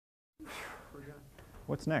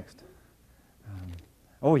What's next?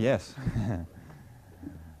 Oh, yes.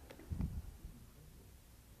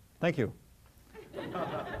 Thank you.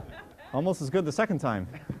 Almost as good the second time.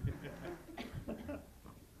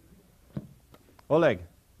 Oleg,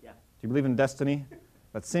 Yeah. do you believe in destiny?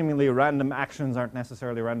 That seemingly random actions aren't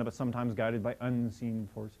necessarily random, but sometimes guided by unseen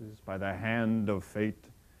forces, by the hand of fate?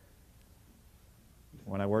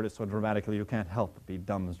 When I word it so dramatically, you can't help but be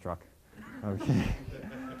dumbstruck. Okay.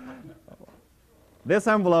 This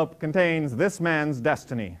envelope contains this man's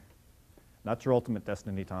destiny. Not your ultimate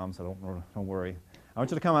destiny, Tom, so don't worry. I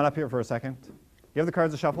want you to come on up here for a second. Give the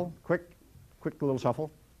cards a shuffle. Quick little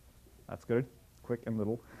shuffle. That's good. Quick and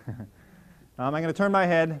little. I'm going to turn my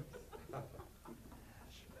head. I'm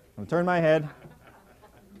going to turn my head.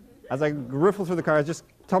 As I riffle through the cards, just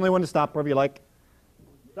tell me when to stop, wherever you like.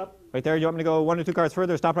 Stop. Right there. You want me to go 1 or 2 cards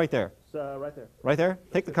further? Stop right there. It's right there. Right there?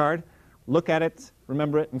 Take the card. Look at it.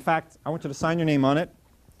 Remember it. In fact, I want you to sign your name on it.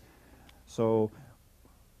 So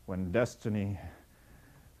when destiny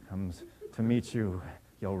comes to meet you,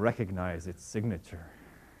 you'll recognize its signature.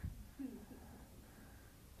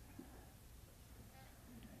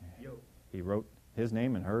 Yo. He wrote his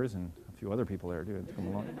name and hers and a few other people there, too. Come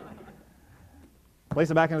along.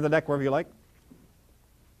 Place it back into the deck wherever you like.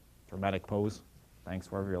 Dramatic pose.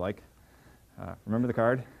 Thanks, wherever you like. Remember the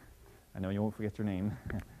card. I know you won't forget your name.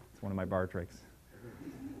 It's one of my bar tricks.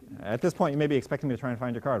 At this point, you may be expecting me to try and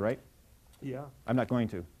find your card, right? Yeah. I'm not going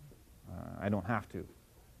to. I don't have to.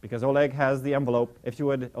 Because Oleg has the envelope. If you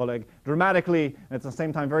would, Oleg, dramatically, and at the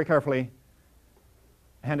same time very carefully,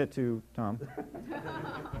 hand it to Tom.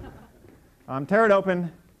 Tear it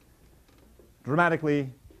open, dramatically,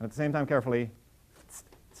 and at the same time carefully.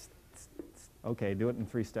 Okay, do it in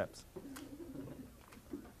 3 steps.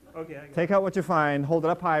 Okay. I got Take out what you find, hold it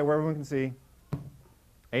up high where everyone can see.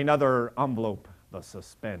 Another envelope. The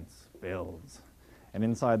suspense builds. And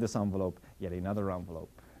inside this envelope, yet another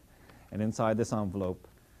envelope. And inside this envelope,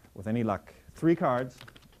 with any luck, 3 cards.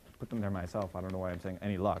 Put them there myself. I don't know why I'm saying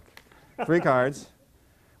any luck. 3 cards,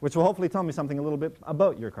 which will hopefully tell me something a little bit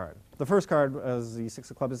about your card. The first card, as the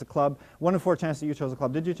 6 of clubs, is a club. 1 in 4 chance that you chose a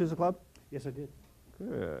club. Did you choose a club? Yes, I did.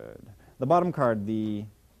 Good. The bottom card, the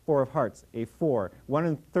 4 of hearts, a 4. 1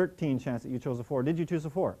 in 13 chance that you chose a 4. Did you choose a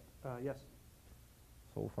 4? Yes.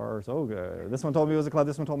 So far, so good. This one told me it was a club.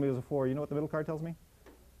 This one told me it was a 4. You know what the middle card tells me?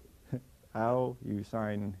 How you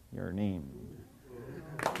sign your name.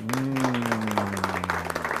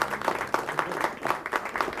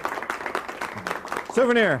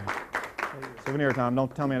 Souvenir. Souvenir, Tom.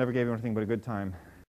 Don't tell me I never gave you anything but a good time.